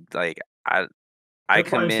thing League like I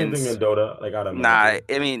commend. Same thing in Dota, like I don't know. Nah,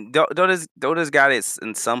 I mean Dota's got it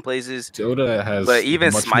in some places. Dota has, but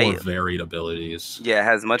even much Smite, more varied abilities. Yeah, it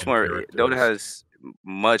has much more. Characters. Dota has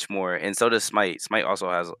much more, and so does Smite. Smite also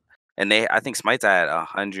has, and I think Smite's at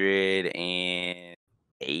 108,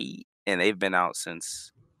 and they've been out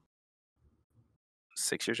since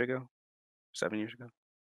 6 years ago, 7 years ago.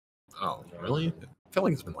 Oh, really? I feel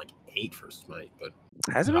like it's been like 8 for Smite, but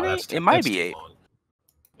has it been 8? It might be 8. Long.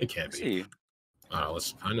 It can't be. See.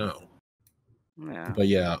 I know. Yeah. But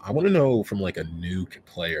yeah, I want to know from like a new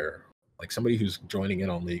player, like somebody who's joining in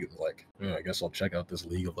on League, like, I guess I'll check out this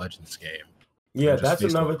League of Legends game. Yeah, that's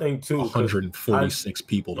another thing too. 146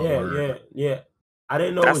 people to learn. Yeah. I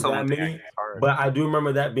didn't know it was that many, but I do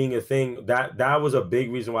remember that being a thing. That was a big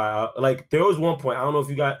reason why. Like there was one point, I don't know if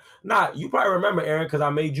you got, you probably remember, Aaron, because I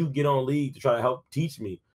made you get on League to try to help teach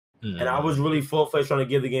me, and I was really full-fledged trying to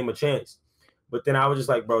give the game a chance. But then I was just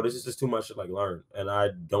like, bro, this is just too much to like learn, and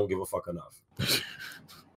I don't give a fuck enough.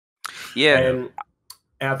 Yeah, and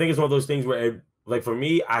I think it's one of those things where, like for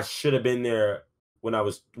me, I should have been there when I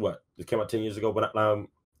was it came out 10 years ago, but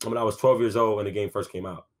when I was 12 years old and the game first came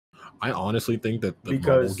out. I honestly think that the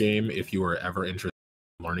mobile game, if you were ever interested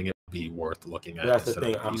in learning it, would be worth looking at. That's the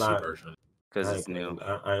thing. I'm not because it's new.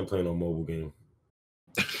 I ain't playing no mobile game.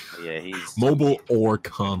 Yeah, he's mobile or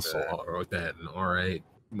console. All right.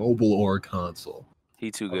 Mobile or console. He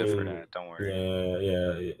too good for that. Don't worry.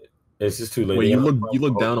 Yeah. It's just too late. Wait, you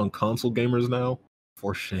look down on console gamers now?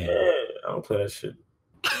 For shame. Yeah, I don't play that shit.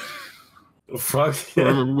 Fuck.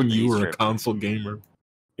 Remember when you were a console gamer?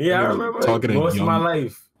 Yeah, I remember. Talking most of my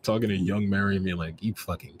life. Talking to young Mary and being like, "You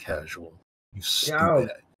fucking casual. You stupid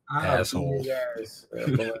asshole."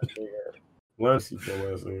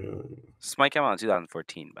 Smite came out in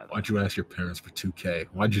 2014, by the way. Why'd you ask your parents for 2K?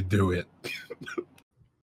 Why'd you do it?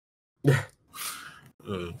 But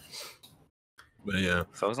yeah.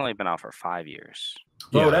 So it's only been out for 5 years.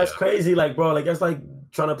 Bro, that's crazy. Like, bro, like that's like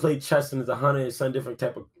trying to play chess and there's 100 and some different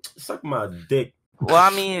type of suck my dick. Well, I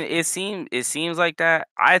mean, it seems like that.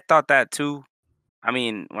 I thought that too. I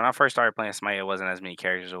mean, when I first started playing Smite, it wasn't as many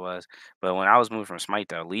characters as it was. But when I was moving from Smite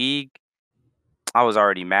to League, I was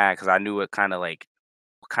already mad because I knew what kind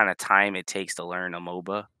of time it takes to learn a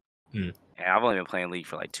MOBA. And I've only been playing League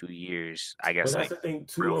for like 2 years. I guess but that's the thing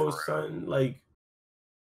too, son. Like,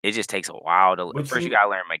 it just takes a while to. First, you gotta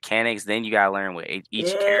learn mechanics, then you gotta learn what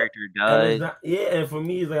each character does. And for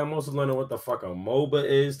me, it's like I'm also learning what the fuck a MOBA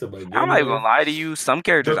is to begin. I'm not even gonna lie to you. Some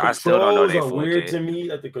characters I still don't know. They are weird to me.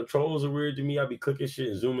 Like the controls are weird to me. I'll be clicking shit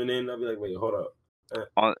and zooming in. I'll be like, wait, hold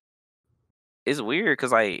up. It's weird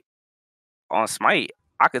because like on Smite,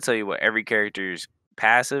 I could tell you what every character's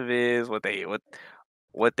passive is, what they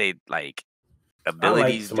like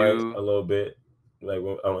abilities do. A little bit. Like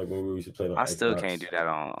when we used to play on I still can't do that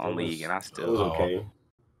on League, and I still it was okay.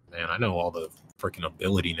 Man, I know all the freaking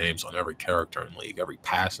ability names on every character in League, every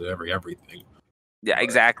passive, everything. Yeah,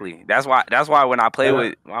 exactly. That's why when I play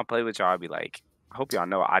with y'all, I'll be like, I hope y'all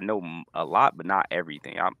know I know a lot, but not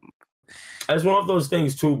everything. It's one of those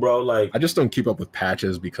things too, bro. Like I just don't keep up with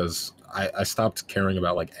patches because I stopped caring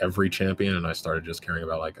about like every champion and I started just caring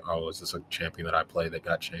about like, oh, is this a champion that I play that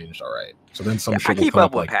got changed? All right. So then some shit will come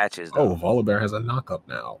up like, patches, oh, Volibear has a knockup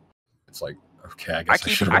now. It's like, okay, I guess I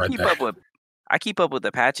should have read that. I keep up with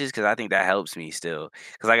the patches because I think that helps me still.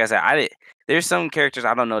 Because like I said, there's some characters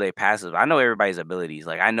I don't know they passive. I know everybody's abilities.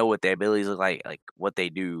 Like I know what their abilities look like what they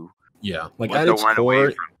do. Yeah, like at its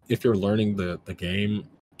core, if you're learning the game,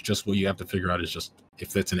 just what you have to figure out is just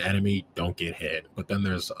if it's an enemy, don't get hit. But then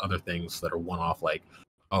there's other things that are one-off, like,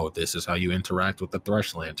 oh, this is how you interact with the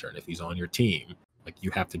Thresh Lantern if he's on your team. Like you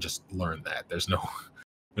have to just learn that. There's no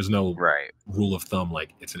rule of thumb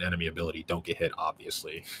like it's an enemy ability, don't get hit.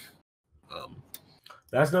 Obviously,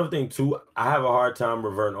 that's another thing too. I have a hard time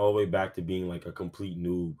reverting all the way back to being like a complete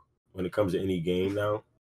noob when it comes to any game now.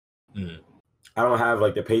 I don't have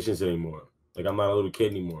like the patience anymore. Like I'm not a little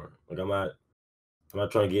kid anymore. Like I'm not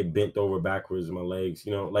trying to get bent over backwards in my legs,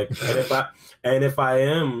 you know. Like, and if I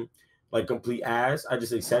am like complete ass, I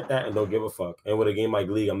just accept that and don't give a fuck. And with a game like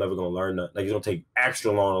League, I'm never gonna learn that. Like it's gonna take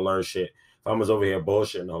extra long to learn shit. If I'm just over here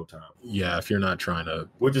bullshitting the whole time. Yeah, if you're not trying to,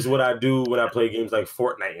 which is what I do when I play games like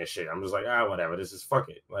Fortnite and shit. I'm just like, whatever. This is fuck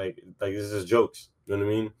it. Like this is jokes. You know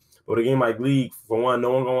what I mean? But a game like League, for one,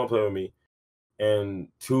 no one gonna want to play with me, and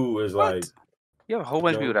two is what? like, you have a whole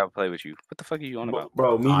bunch of people that will play with you. What the fuck are you on about,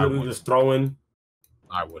 bro? Me literally just throwing.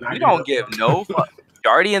 I would. We don't give no fuck.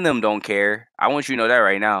 Jardy and them don't care. I want you to know that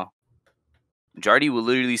right now. Jardy will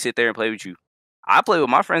literally sit there and play with you. I play with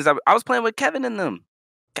my friends. I was playing with Kevin and them.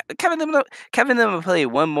 Kevin and them played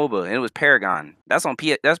one MOBA and it was Paragon. That's on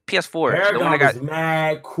that's PS4. Paragon was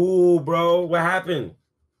mad cool, bro. What happened?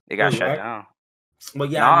 It got shut down. Well,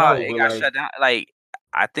 yeah, I know, it got shut down. Like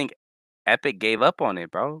I think Epic gave up on it,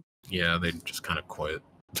 bro. Yeah, they just kind of quit.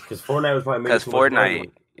 Because Fortnite was probably because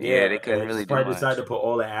Fortnite. Yeah, they couldn't really do much. Probably decided to put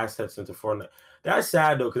all the assets into Fortnite. That's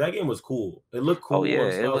sad though, because that game was cool. It looked cool. Oh yeah,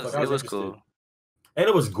 it was cool. And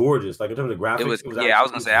it was gorgeous. Like in terms of graphics, it was I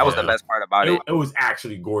was gonna say that was the best part about it. It was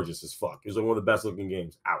actually gorgeous as fuck. It was like one of the best looking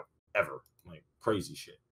games out ever. Like crazy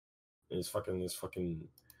shit. And it's fucking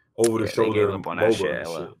over the shoulder on that shit.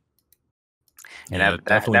 And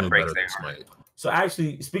that breaks their heart. So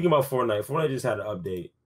actually, speaking about Fortnite just had an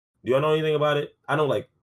update. Do y'all know anything about it? I know like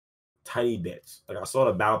tiny bits. Like I saw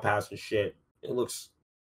the battle pass and shit. It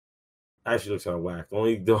actually looks kind of whack.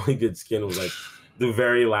 The only good skin was like the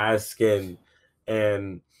very last skin.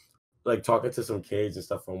 And like talking to some kids and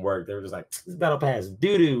stuff from work, they were just like, "This battle pass,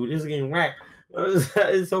 doo-doo, this is getting whack."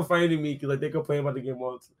 It's so funny to me because like they complain about the game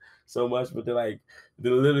so much, but they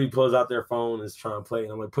literally pulls out their phone and is trying to play,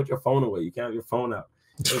 and I'm like, "Put your phone away. You can't have your phone out.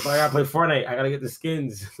 If I gotta play Fortnite, I gotta get the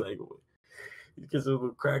skins." Like, because of the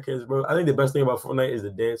crackheads, bro. I think the best thing about Fortnite is the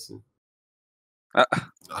dancing. I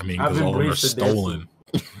mean, because all of them are stolen.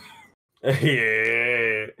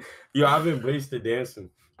 Yeah, yo, I've embraced the dancing.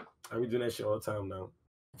 I be doing that shit all the time now.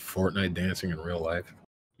 Fortnite dancing in real life.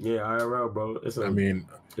 Yeah, IRL, bro. It's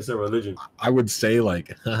a religion. I would say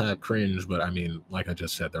like cringe, but I mean, like I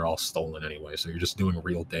just said, they're all stolen anyway. So you're just doing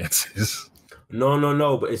real dances.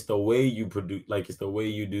 No. But it's the way you produce, like it's the way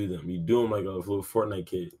you do them. You do them like a little Fortnite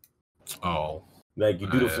kid. Oh. Like you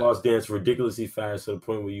do the floss dance ridiculously fast to the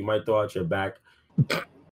point where you might throw out your back,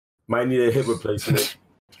 might need a hip replacement,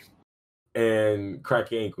 and crack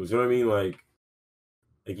your ankles. You know what I mean? Like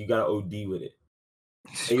you gotta OD with it.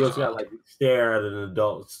 And you also gotta like stare at an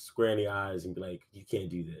adult square in the eyes and be like, "You can't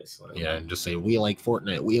do this." Like, yeah, and just say, "We like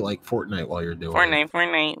Fortnite. We like Fortnite." While you're doing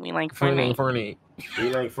Fortnite. We like Fortnite.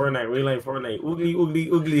 We like Fortnite.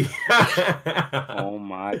 Oogly. Oh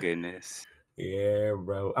my goodness. Yeah,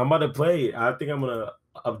 bro. I'm about to play it. I think I'm gonna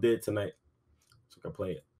update tonight, so I can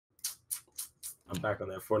play it. I'm back on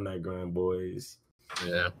that Fortnite grind, boys.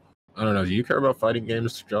 Yeah. I don't know. Do you care about fighting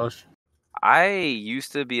games, Josh? I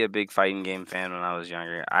used to be a big fighting game fan when I was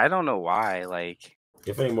younger. I don't know why. Like,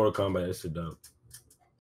 if ain't Mortal Kombat, it's dumb.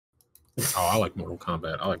 Oh, I like Mortal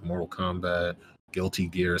Kombat. Guilty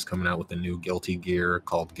Gear is coming out with a new Guilty Gear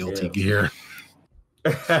called Guilty Gear.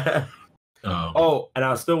 And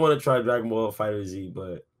I still want to try Dragon Ball FighterZ,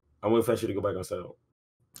 but I'm waiting for that shit to go back on sale.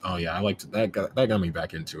 Oh yeah, I liked that. That got me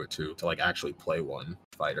back into it too, to like actually play one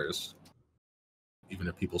fighters. Even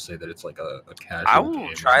if people say that it's like a casual I will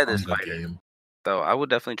game, try this fighter game. Though I would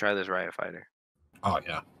definitely try this Riot fighter. Oh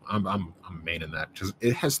yeah, I'm main in that because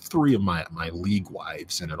it has 3 of my league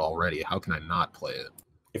wives in it already. How can I not play it?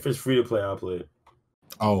 If it's free to play, I'll play it.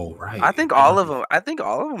 Oh right. I think all of them. I think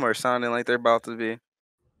all of them are sounding like they're about to be.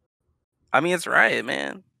 I mean, it's Riot,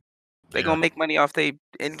 man. They gonna make money off they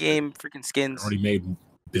in-game freaking skins. Already made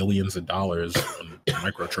billions of dollars on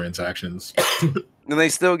microtransactions. And they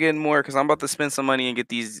still getting more because I'm about to spend some money and get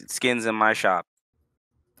these skins in my shop.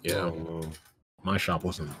 Yeah. My shop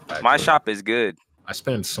wasn't that My good. shop is good. I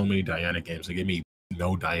spent so many Diana games. They gave me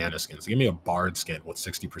no Diana skins. They gave me a Bard skin with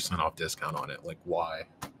 60% off discount on it. Like, why?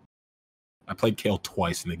 I played Kale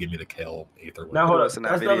twice and they gave me the Kale Aether. Now hold up. In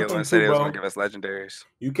that video when I said it was gonna give us legendaries.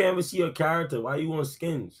 You can't even see your character. Why you want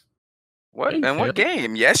skins? What? In what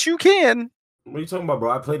game? Yes, you can. What are you talking about,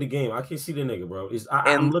 bro? I played the game. I can't see the nigga, bro.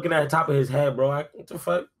 I'm looking at the top of his head, bro. What the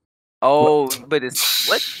fuck? Oh, but it's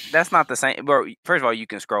what? That's not the same, bro. First of all, you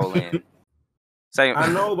can scroll in. Second,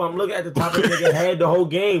 I know, but I'm looking at the top of his nigga head the whole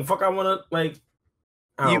game. Fuck, I wanna like.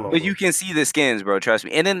 But you can see the skins, bro. Trust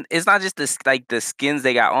me. And then it's not just the skins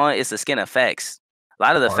they got on; it's the skin effects. A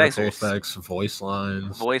lot of the effects, voice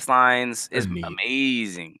lines. Voice lines is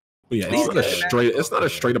amazing. But yeah, it's not a straight. It's not a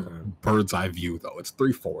straight up bird's eye view though. It's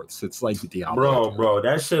 3/4. It's like Diablo. Bro,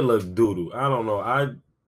 that shit look doodoo. I don't know. I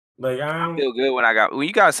feel good when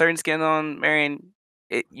you got a certain skin on, Marion.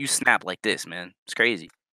 You snap like this, man. It's crazy.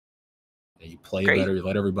 Yeah, you play better. You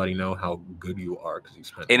let everybody know how good you are because you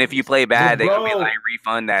spent. And if you play bad, they gonna be like,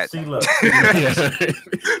 refund that. See, look.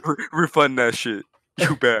 Refund that shit.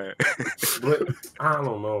 You bad. But I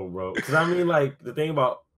don't know, bro. Because I mean, like the thing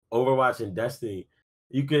about Overwatch and Destiny,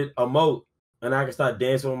 you could emote. And I can start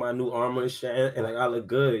dancing with my new armor and shit, and like I look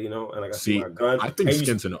good, you know. And like I see my gun. I think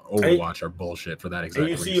skins in Overwatch are bullshit for that exact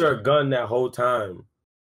reason. And you see your gun that whole time.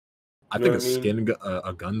 I think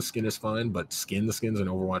a gun skin is fine, but skins in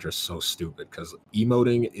Overwatch are so stupid because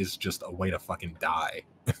emoting is just a way to fucking die.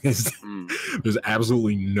 There's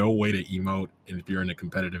absolutely no way to emote if you're in a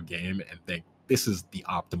competitive game and think this is the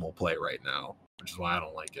optimal play right now, which is why I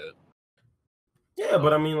don't like it. Yeah,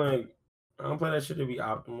 but I mean, like. I don't play that shit to be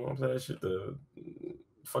optimal. I don't play that shit to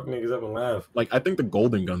fuck niggas up and laugh. Like, I think the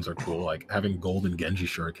golden guns are cool. Like, having golden Genji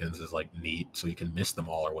shurikens is, like, neat, so you can miss them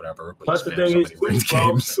all or whatever. But plus, the thing is,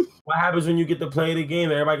 what happens when you get to play the game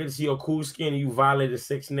and everybody gets to see your cool skin and you violated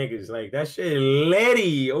 6 niggas? Like, that shit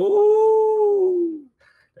litty. Ooh.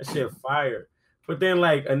 That shit fire. But then,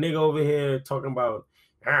 like, a nigga over here talking about,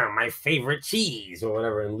 my favorite cheese or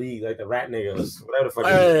whatever in League, like the rat niggas, whatever the fuck.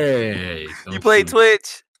 Hey, you play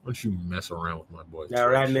Twitch? Don't you mess around with my boy? That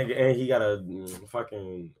rat nigga, and he got a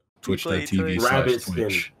fucking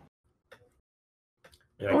Twitch.tv/Twitch.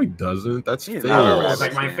 Yeah. No, he doesn't. That's it's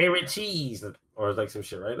like my favorite cheese, or it's like some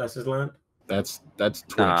shit, right? That's his line. That's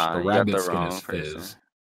Twitch. The rabbit skin is Fizz.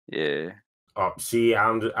 Yeah. Oh, see, I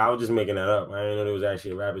was just making that up. I didn't know there was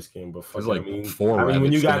actually a rabbit skin, but fuck, like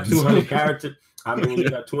when you got 200 characters, when you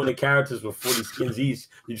got 200 characters with 40 skins each,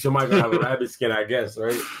 somebody gonna have a rabbit skin, I guess,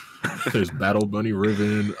 right? There's Battle Bunny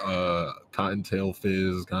Riven, Cottontail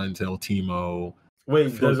Fizz, Cottontail Teemo. Wait,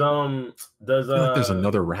 there's there's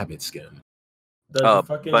another rabbit skin.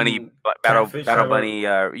 Bunny Battle Bunny.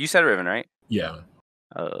 You said Riven, right? Yeah.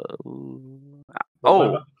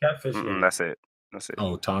 Catfish. That's it.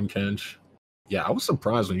 Oh, Tom Kench. Yeah, I was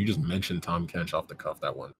surprised when you just mentioned Tom Kench off the cuff.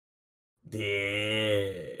 That one.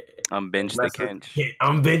 Yeah. I'm bench the Kench.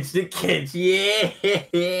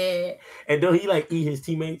 Yeah. And don't he like eat his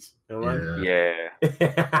teammates? Right? Yeah.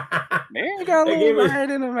 Man, got a little right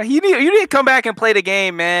in him. You need to come back and play the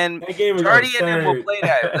game, man. That game is Jardy and then we'll play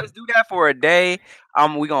that. Let's do that for a day.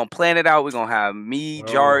 We're gonna plan it out. We're gonna have me,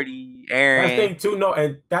 Jardy, Aaron.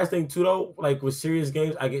 That's thing too though. Like with serious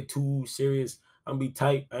games, I get too serious. I'm gonna be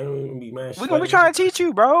tight. I ain't gonna be mad. We're gonna be trying to teach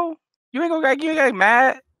you, bro. You ain't gonna get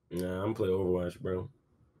mad. Nah, I'm playing Overwatch, bro.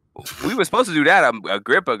 We were supposed to do that a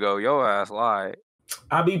grip ago. Yo ass lied.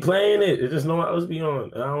 I be playing it. It's just no one else be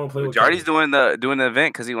on. I don't want to play with Jardy's doing the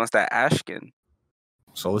event because he wants that ash skin.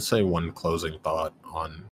 So let's say one closing thought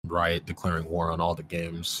on Riot declaring war on all the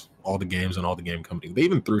games and all the game companies. They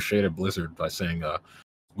even threw shade at Blizzard by saying,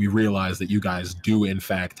 we realize that you guys do in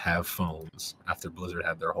fact have phones after Blizzard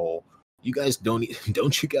had their whole, you guys don't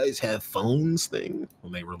you guys have phones thing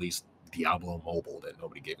when they released Diablo Mobile that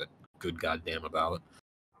nobody gave a good goddamn about.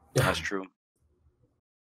 That's true.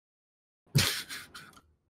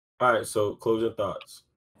 All right, so closing thoughts.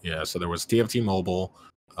 Yeah, so there was TFT Mobile,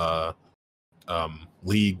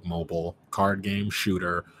 League Mobile, card game,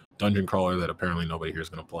 shooter, dungeon crawler that apparently nobody here is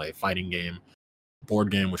going to play, fighting game,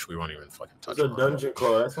 board game, which we won't even fucking touch. It's a dungeon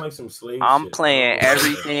crawler. That's like some slave I'm shit. Playing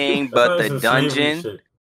everything but the dungeon.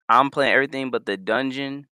 I'm playing everything but the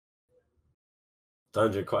dungeon.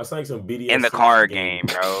 Dungeon crawler. It's like some BDS. And the card game,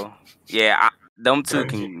 bro. Yeah, them two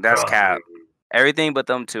that's cap. Everything but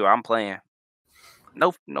them two, I'm playing.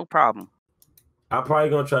 No problem. I'm probably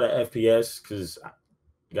gonna try the FPS because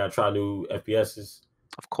you gotta try new FPSs.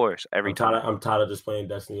 Of course, every time. I'm tired of just playing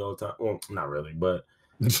Destiny all the time. Well, not really, but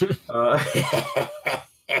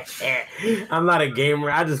I'm not a gamer.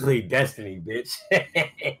 I just play Destiny, bitch.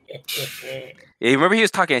 Yeah, remember he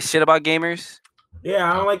was talking shit about gamers? Yeah,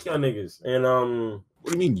 I don't like y'all niggas. And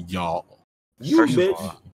what do you mean y'all? You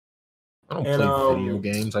bitch. I don't play video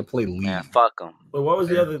games. I play League. Man, fuck them. But what was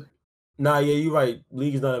the other? Nah, yeah, you're right.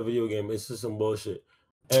 League is not a video game. It's just some bullshit.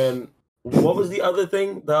 And what was the other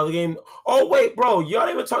thing? The other game? Oh wait, bro, y'all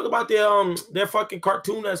didn't even talk about their fucking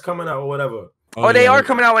cartoon that's coming out or whatever. Oh, they are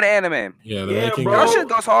coming out with an anime. Yeah, they're making. That shit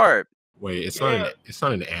goes hard. Wait, it's not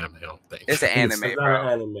an anime. I don't think it's an anime. It's not an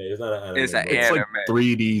anime. It's not an anime. It's an anime. It's like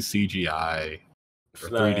 3D CGI or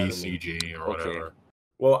 3D CG or whatever.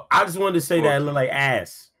 Well, I just wanted to say that it looked like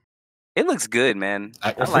ass. It looks good, man.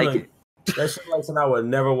 I like it. That shit like something I would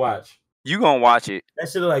never watch. You gonna watch it? That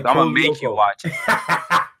shit like I'm gonna make you watch it.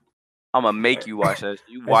 I'm gonna make you watch that.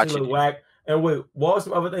 You watch it. Whack. And wait, what was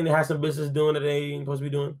some other thing they had some business doing that they ain't supposed to be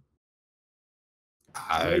doing?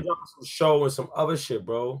 They dropped some show and some other shit,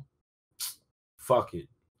 bro. Fuck it.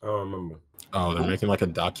 I don't remember. Oh, they're making like a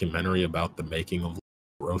documentary about the making of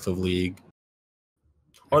growth of League.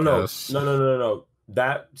 Oh no.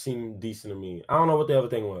 That seemed decent to me. I don't know what the other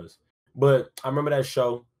thing was, but I remember that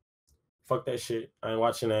show. Fuck that shit. I ain't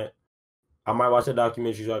watching that. I might watch a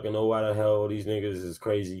documentary so I can know why the hell these niggas is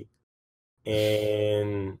crazy.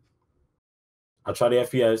 And I'll try the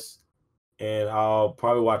FPS, and I'll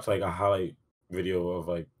probably watch like a highlight video of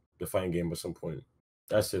like the fighting game at some point.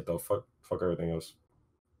 That's it though. Fuck everything else.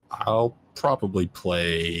 I'll probably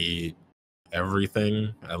play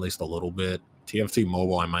everything, at least a little bit. TFT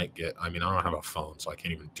Mobile, I might get. I mean, I don't have a phone, so I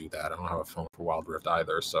can't even do that. I don't have a phone for Wild Rift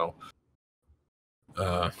either, so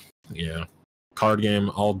yeah. Card game,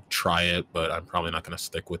 I'll try it, but I'm probably not going to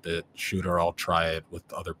stick with it. Shooter, I'll try it with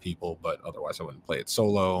other people, but otherwise I wouldn't play it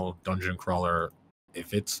solo. Dungeon crawler,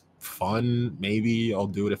 if it's fun, maybe I'll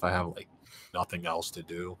do it if I have like nothing else to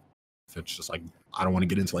do. If it's just like I don't want to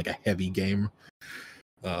get into like a heavy game.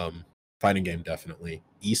 Fighting game, definitely.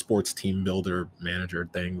 Esports team builder manager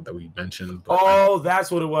thing that we mentioned. Oh,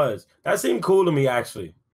 that's what it was. That seemed cool to me,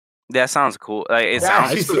 actually. That sounds cool. Like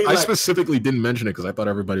I specifically didn't mention it because I thought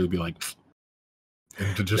everybody would be like,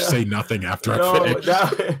 and to just say nothing after I finish.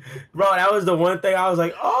 Bro, that was the one thing I was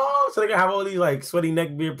like, oh, so they can have all these like sweaty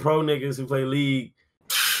neckbeard pro niggas who play League.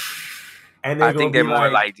 And I think they're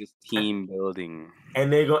more like just team building.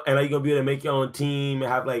 And you're gonna be able to make your own team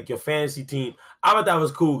and have like your fantasy team. I thought that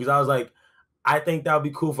was cool because I was like, I think that would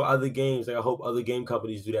be cool for other games. Like I hope other game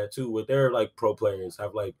companies do that too with their like pro players,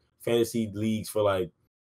 have like fantasy leagues for like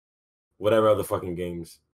whatever other fucking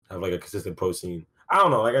games, have like a consistent pro scene. I don't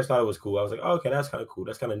know. Like I just thought it was cool. I was like, oh, okay, that's kind of cool.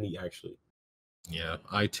 That's kind of neat, actually. Yeah,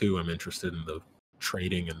 I too am interested in the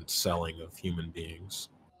trading and selling of human beings.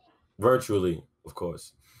 Virtually, of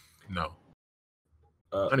course. No.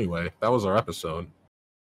 Anyway, that was our episode.